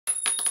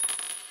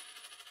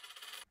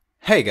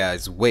Hey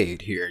guys,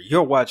 Wade here.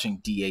 You're watching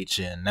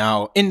DHN.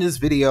 Now, in this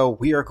video,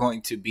 we are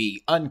going to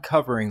be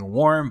uncovering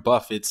Warren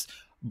Buffett's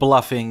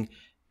bluffing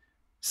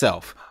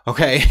self.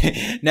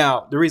 Okay?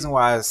 Now, the reason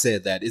why I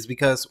said that is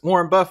because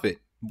Warren Buffett,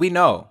 we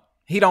know,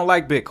 he don't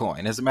like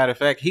Bitcoin. As a matter of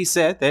fact, he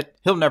said that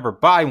he'll never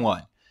buy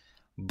one.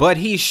 But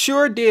he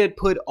sure did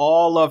put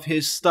all of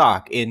his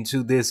stock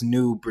into this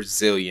new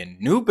Brazilian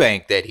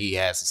NuBank that he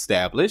has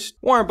established.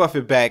 Warren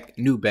Buffett-backed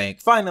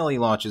NuBank finally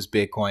launches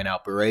Bitcoin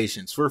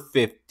operations for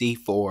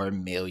 54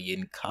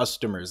 million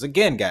customers.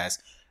 Again, guys,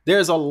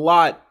 there's a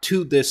lot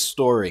to this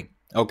story.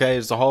 Okay,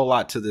 there's a whole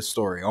lot to this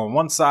story. On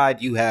one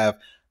side, you have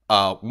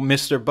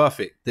Mr.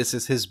 Buffett. This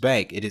is his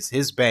bank. It is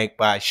his bank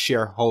by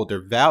shareholder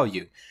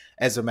value.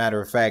 As a matter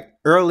of fact,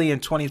 early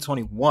in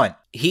 2021,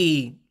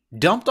 he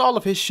dumped all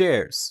of his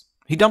shares.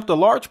 He dumped a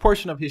large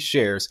portion of his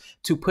shares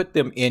to put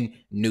them in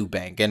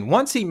NuBank. And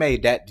once he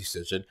made that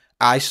decision,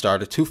 I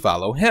started to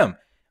follow him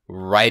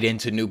right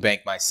into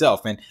NuBank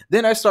myself. And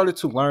then I started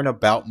to learn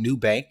about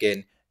NuBank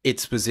and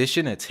its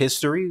position, its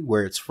history,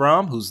 where it's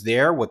from, who's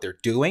there, what they're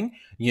doing.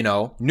 You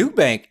know,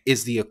 NuBank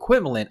is the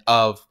equivalent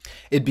of,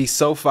 it'd be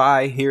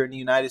SoFi here in the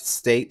United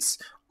States,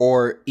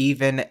 or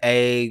even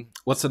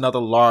what's another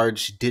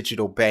large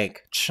digital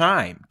bank?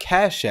 Chime,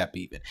 Cash App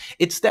even.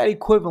 It's that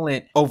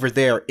equivalent over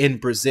there in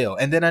Brazil.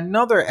 And then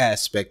another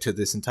aspect to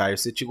this entire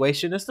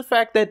situation is the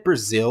fact that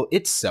Brazil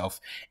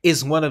itself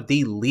is one of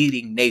the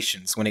leading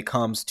nations when it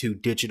comes to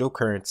digital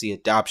currency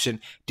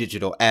adoption,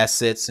 digital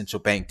assets,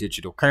 central bank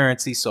digital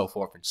currency, so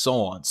forth and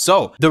so on.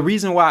 So the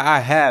reason why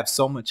I have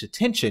so much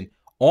attention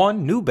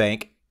on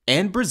NuBank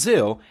and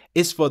Brazil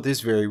is for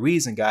this very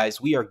reason, guys.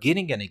 We are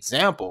getting an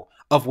example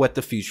of what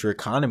the future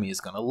economy is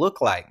going to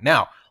look like.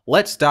 Now,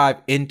 let's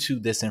dive into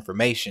this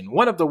information.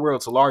 One of the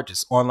world's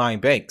largest online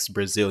banks,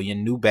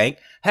 Brazilian NuBank,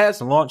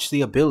 has launched the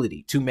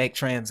ability to make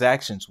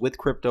transactions with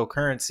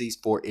cryptocurrencies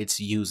for its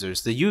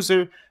users. The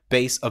user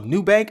base of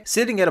NuBank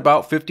sitting at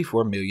about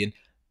 54 million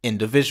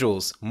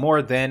individuals.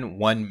 More than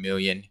 1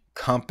 million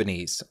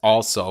companies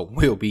also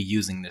will be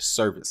using this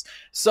service.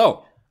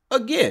 So,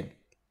 again,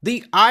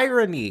 the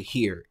irony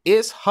here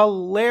is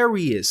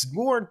hilarious.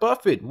 Warren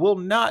Buffett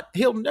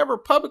he'll never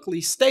publicly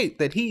state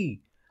that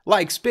he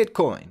likes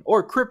Bitcoin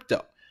or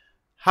crypto.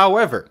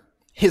 However,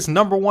 his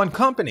number one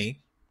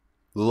company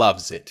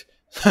loves it.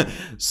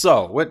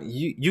 So what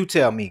you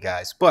tell me,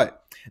 guys.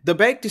 But the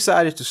bank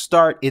decided to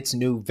start its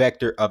new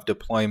vector of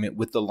deployment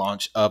with the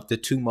launch of the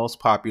two most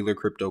popular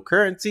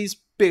cryptocurrencies,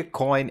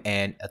 Bitcoin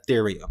and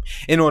Ethereum.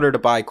 In order to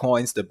buy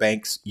coins, the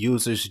bank's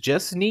users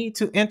just need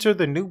to enter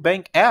the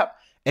NuBank app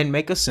and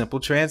make a simple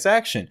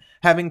transaction,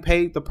 having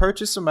paid the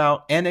purchase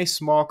amount and a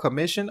small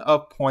commission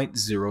of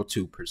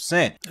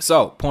 0.02%.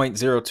 So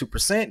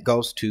 0.02%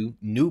 goes to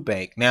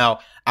NuBank. Now,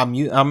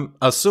 I'm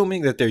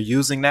assuming that they're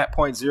using that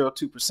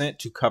 0.02%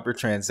 to cover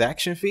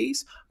transaction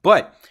fees,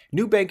 but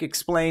NuBank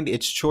explained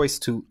its choice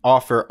to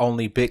offer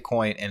only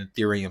Bitcoin and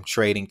Ethereum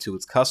trading to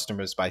its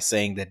customers by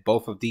saying that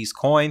both of these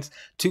coins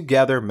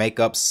together make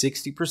up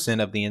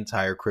 60% of the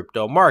entire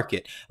crypto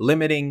market.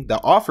 Limiting the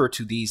offer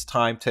to these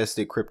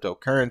time-tested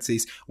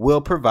cryptocurrencies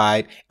will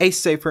provide a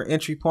safer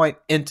entry point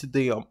into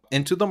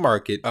the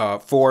market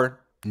for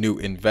new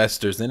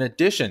investors. In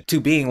addition to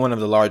being one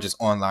of the largest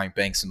online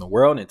banks in the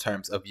world in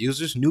terms of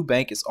users,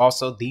 NuBank is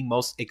also the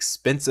most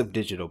expensive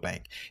digital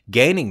bank,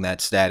 gaining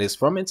that status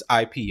from its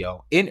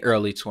IPO in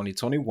early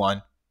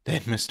 2021.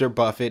 Then Mr.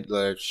 Buffett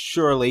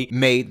surely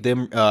made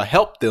them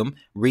help them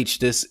reach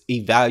this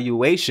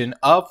evaluation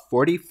of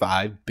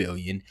 $45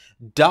 billion.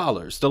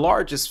 The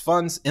largest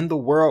funds in the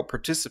world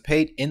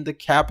participate in the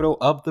capital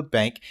of the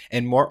bank,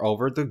 and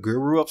moreover, the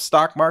guru of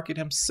stock market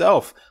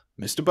himself,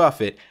 Mr.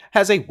 Buffett,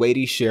 has a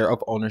weighty share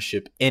of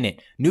ownership in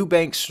it.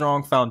 NuBank's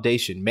strong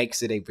foundation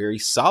makes it a very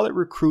solid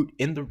recruit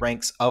in the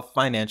ranks of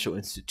financial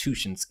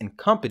institutions and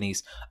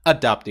companies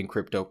adopting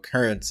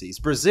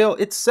cryptocurrencies. Brazil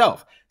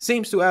itself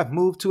seems to have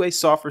moved to a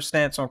softer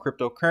stance on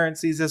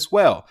cryptocurrencies as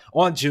well.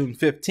 On June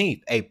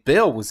 15th, a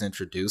bill was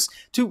introduced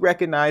to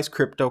recognize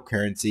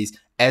cryptocurrencies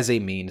as a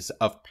means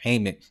of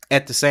payment.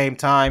 At the same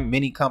time,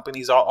 many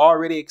companies are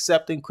already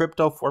accepting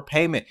crypto for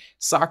payment.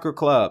 Soccer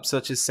clubs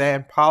such as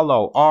Sao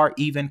Paulo are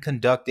even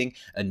conducting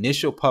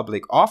initial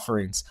public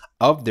offerings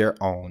of their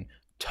own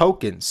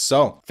tokens.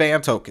 So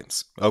fan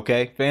tokens,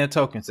 okay? Fan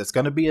tokens, that's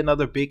going to be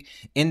another big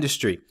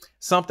industry.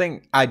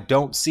 Something I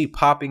don't see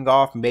popping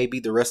off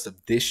maybe the rest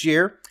of this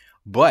year,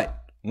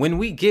 but when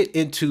we get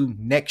into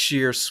next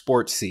year's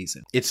sports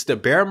season, it's the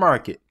bear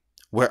market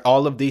where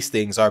all of these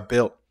things are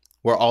built,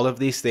 where all of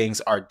these things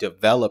are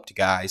developed,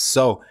 guys.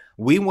 So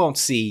we won't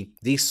see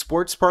these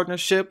sports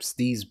partnerships,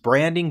 these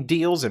branding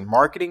deals and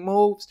marketing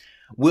moves.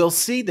 We'll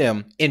see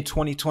them in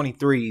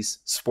 2023's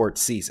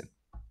sports season.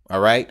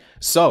 All right.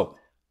 So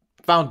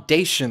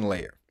foundation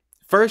layer.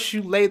 First,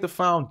 you lay the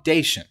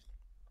foundation.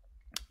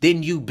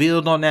 Then you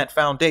build on that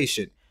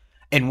foundation.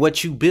 And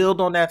what you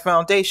build on that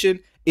foundation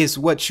is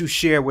what you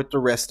share with the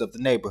rest of the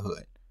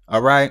neighborhood.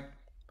 All right.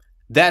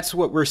 That's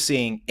what we're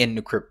seeing in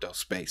the crypto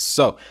space.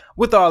 So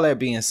with all that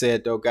being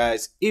said, though,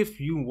 guys, if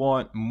you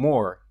want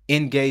more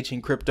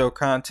engaging crypto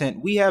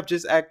content, we have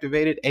just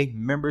activated a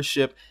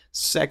membership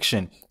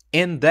section.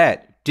 In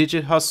that,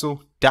 Digit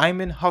Hustle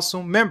Diamond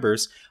Hustle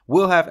members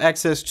will have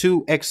access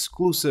to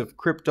exclusive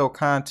crypto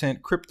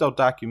content, crypto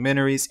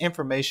documentaries,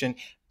 information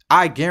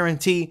I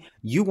guarantee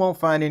you won't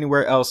find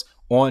anywhere else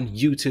on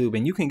YouTube,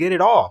 and you can get it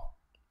all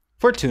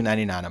for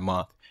 $2.99 a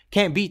month.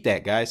 Can't beat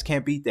that, guys.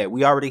 Can't beat that.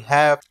 We already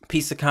have a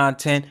piece of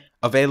content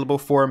available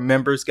for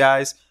members,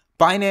 guys.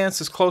 Binance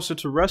is closer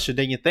to Russia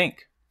than you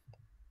think.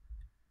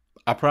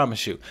 I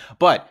promise you.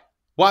 But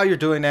while you're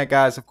doing that,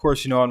 guys, of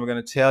course, you know what I'm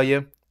going to tell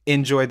you.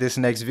 Enjoy this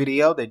next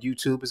video that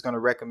YouTube is going to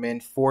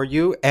recommend for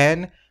you,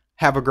 and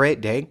have a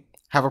great day.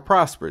 Have a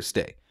prosperous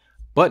day.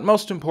 But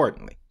most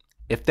importantly,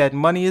 if that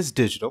money is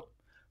digital,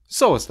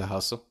 so is the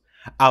hustle.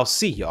 I'll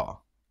see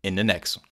y'all in the next one.